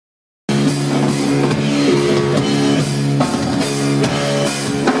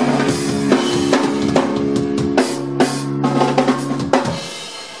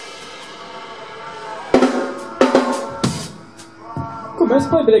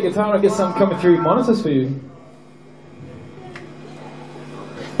play a bit of guitar and get some coming through monitors for you.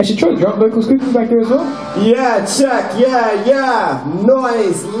 Actually, try the drum vocals quickly back there as well. Yeah, check, yeah.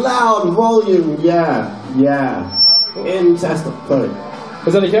 Noise, loud, volume, yeah. In test, perfect.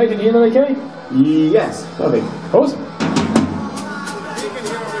 Is that okay? Can you hear that okay? Yes, perfect. Awesome.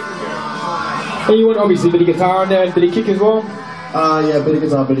 And you want obviously a bit of guitar and a bit of kick as well? Yeah, bit of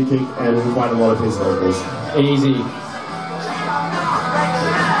guitar, bit of kick, and quite a lot of his vocals. Easy.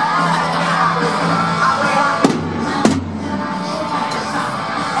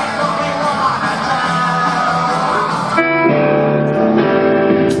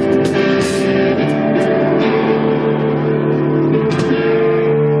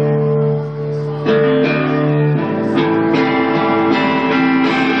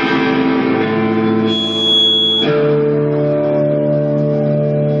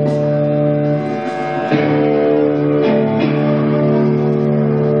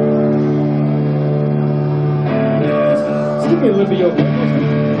 Give me a little bit of your vocals.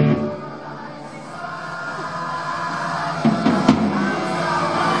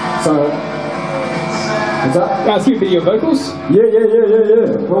 So, what's that? Let's give me a bit of your vocals. Yeah.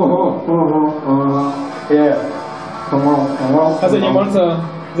 Yeah. Come on. How's that in your monitor?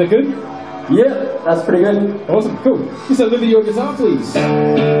 Is that good? Yeah, that's pretty good. Awesome, cool. Just a little bit of your guitar, please. How's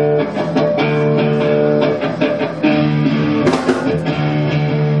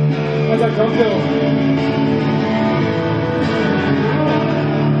that come feel?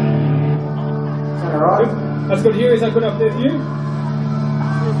 Alright. That's good here. Is that good up there for you?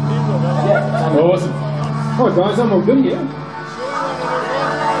 Yeah. Awesome. Alright guys, I'm all good here.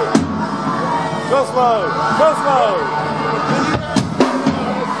 Cosmo!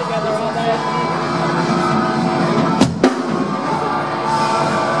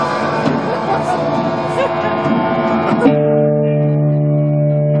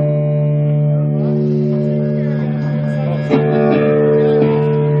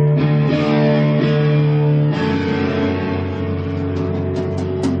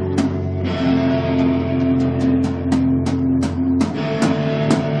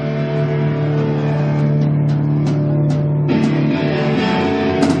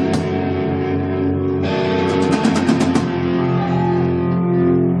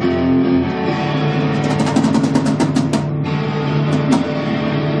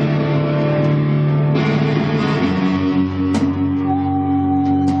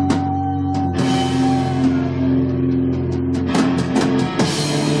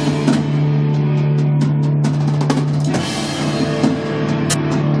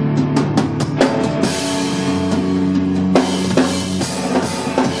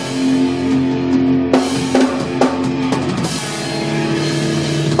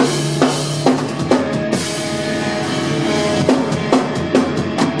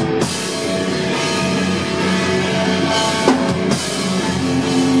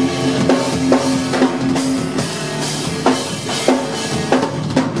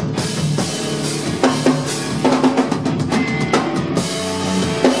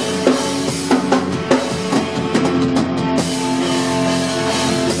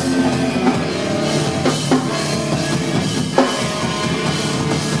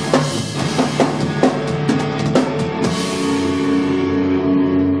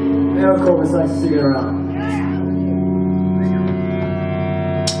 Corpus likes to get around.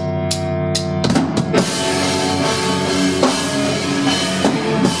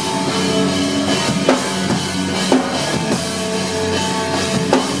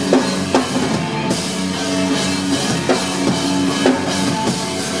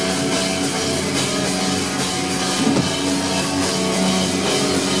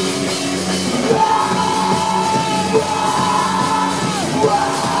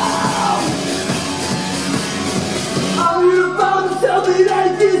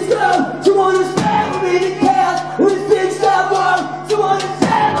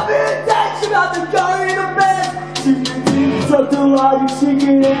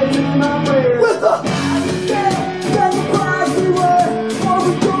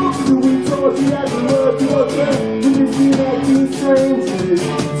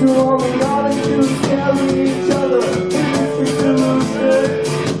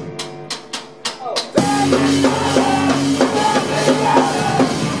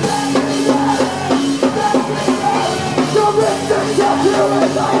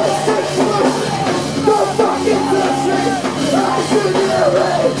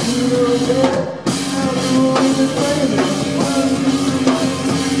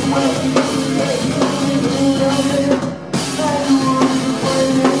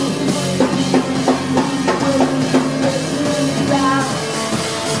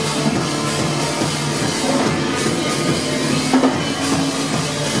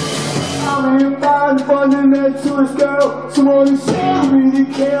 gentlest girl, someone who shared me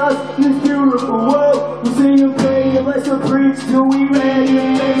the chaos in this beautiful world. We sing and pray and bless and preach till we ready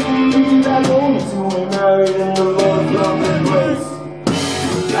and late. We be back home till we're married in the Lord's lovely place.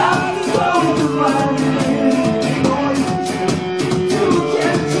 God is going to find me.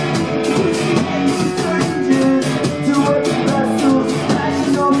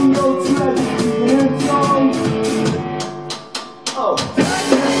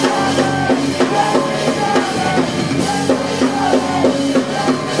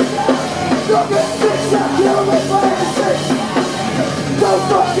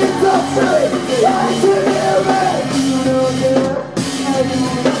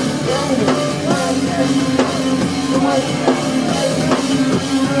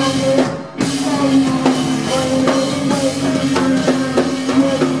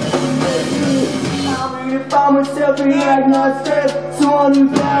 Someone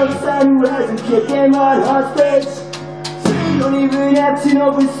who's outside who hasn't kicked them on hostage. So you don't even have to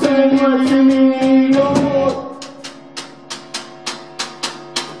know for saying what to me no more.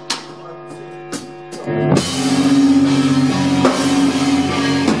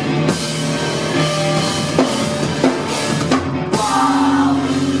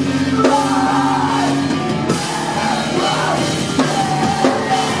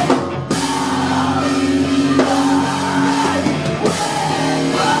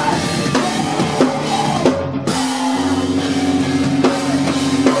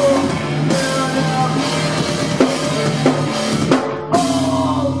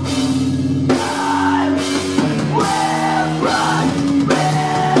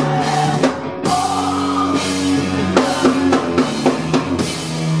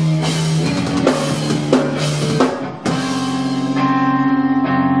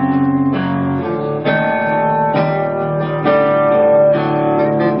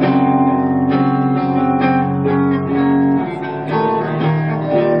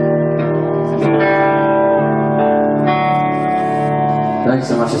 Thanks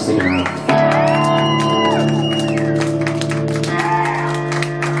so much for sticking around.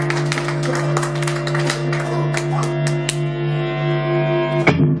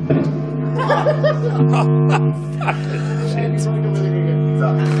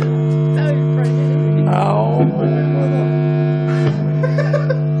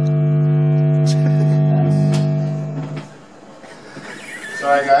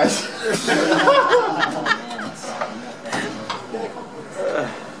 Sorry, guys.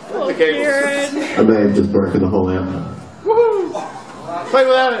 I may have just broken the whole amp. Woohoo! Play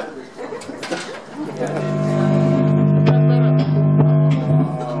without it.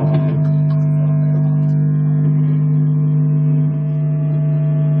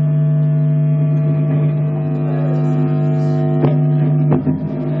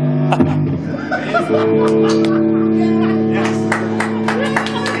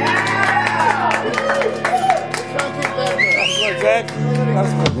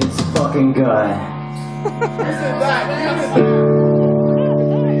 This fucking guy.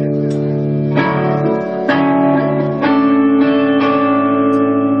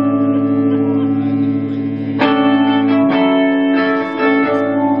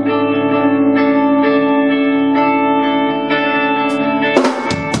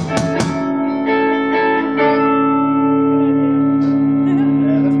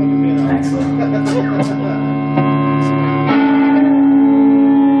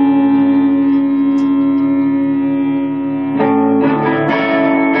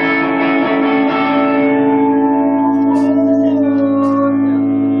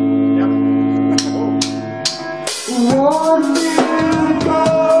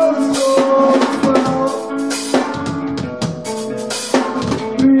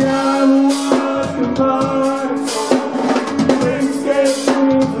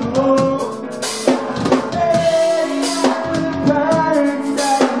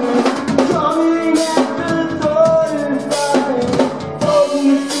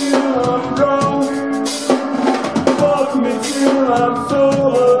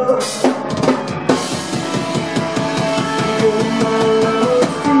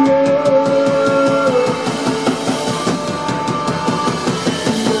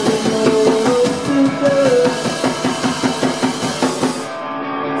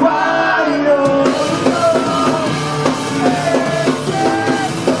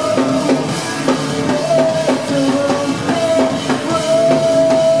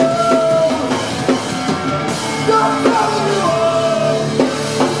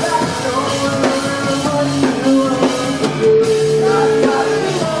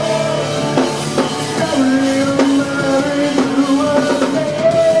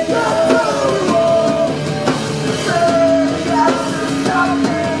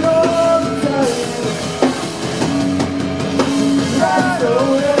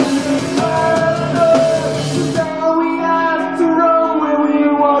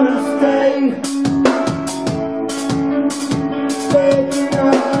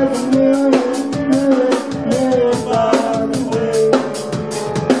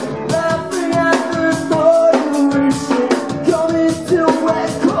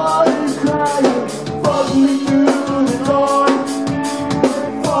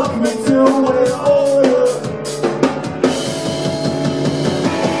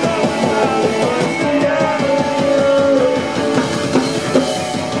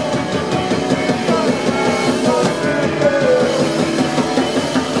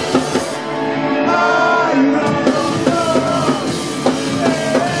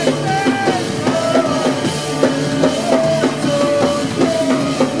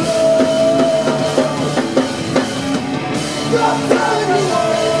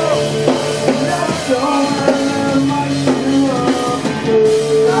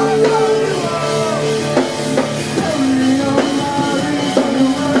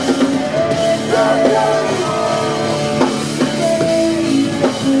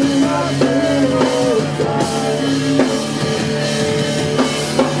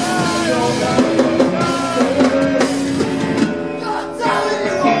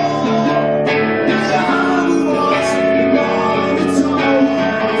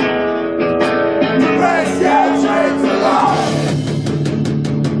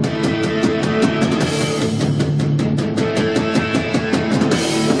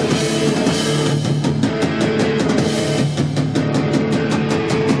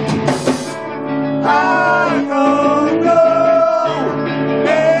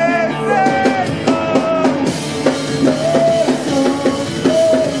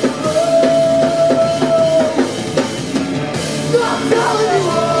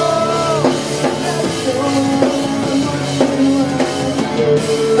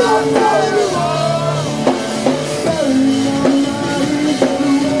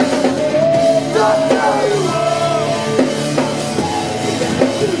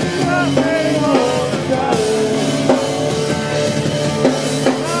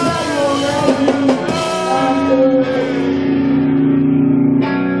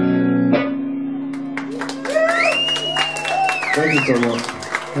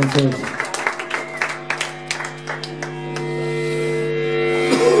 too.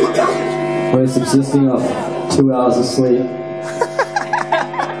 We're subsisting off 2 hours of sleep.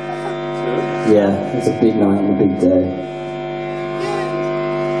 Yeah, it's a big night and a big day.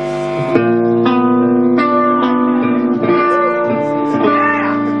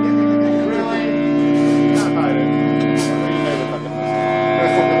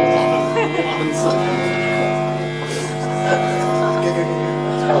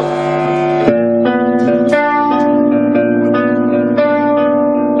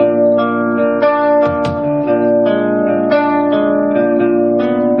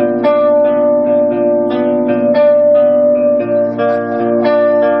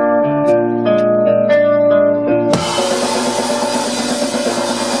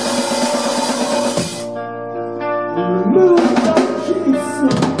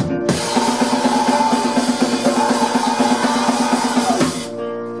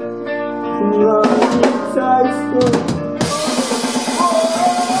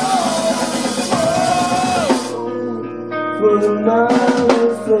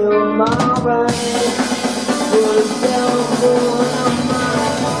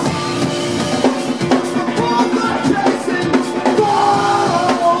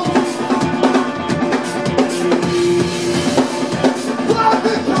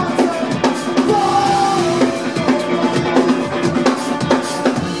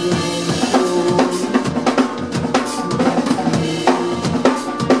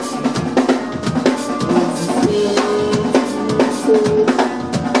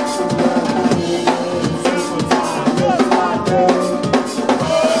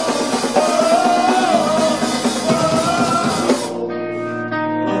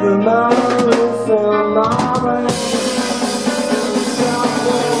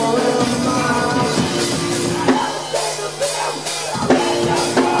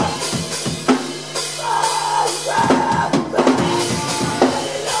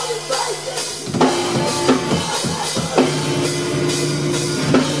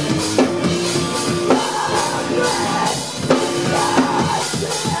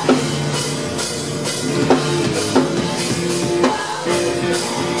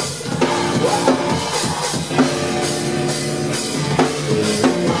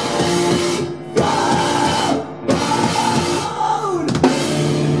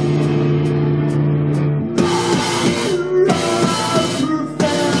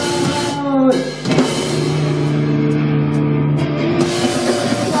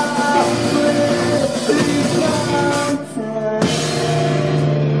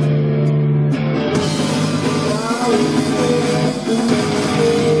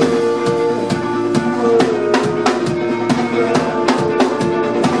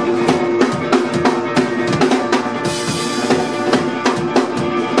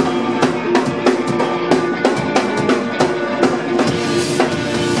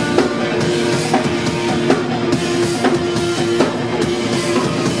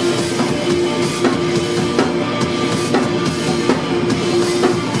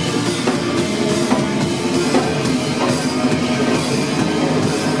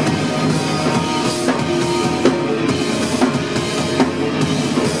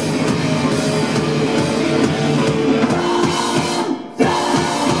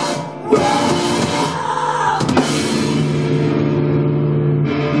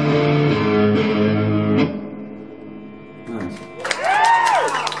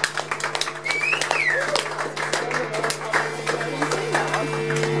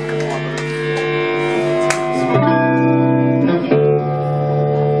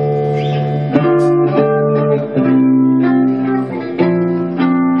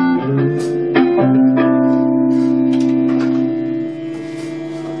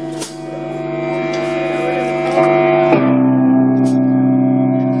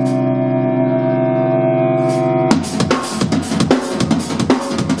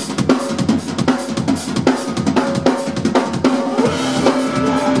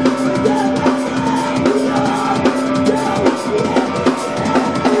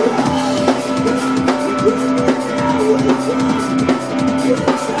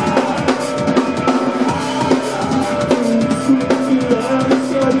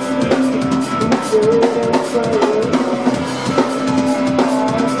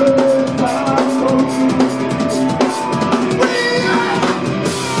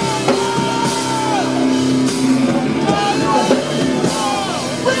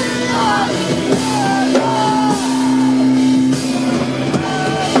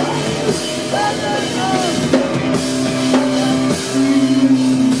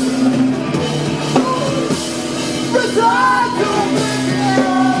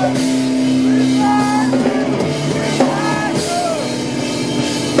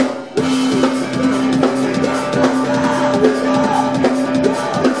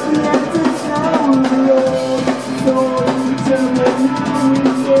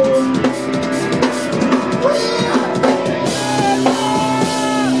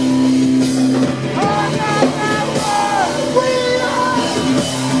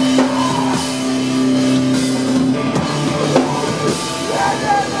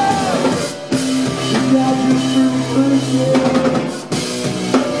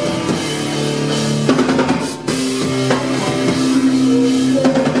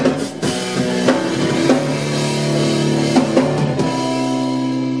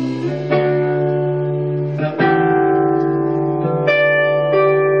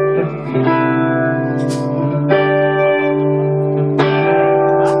 Good.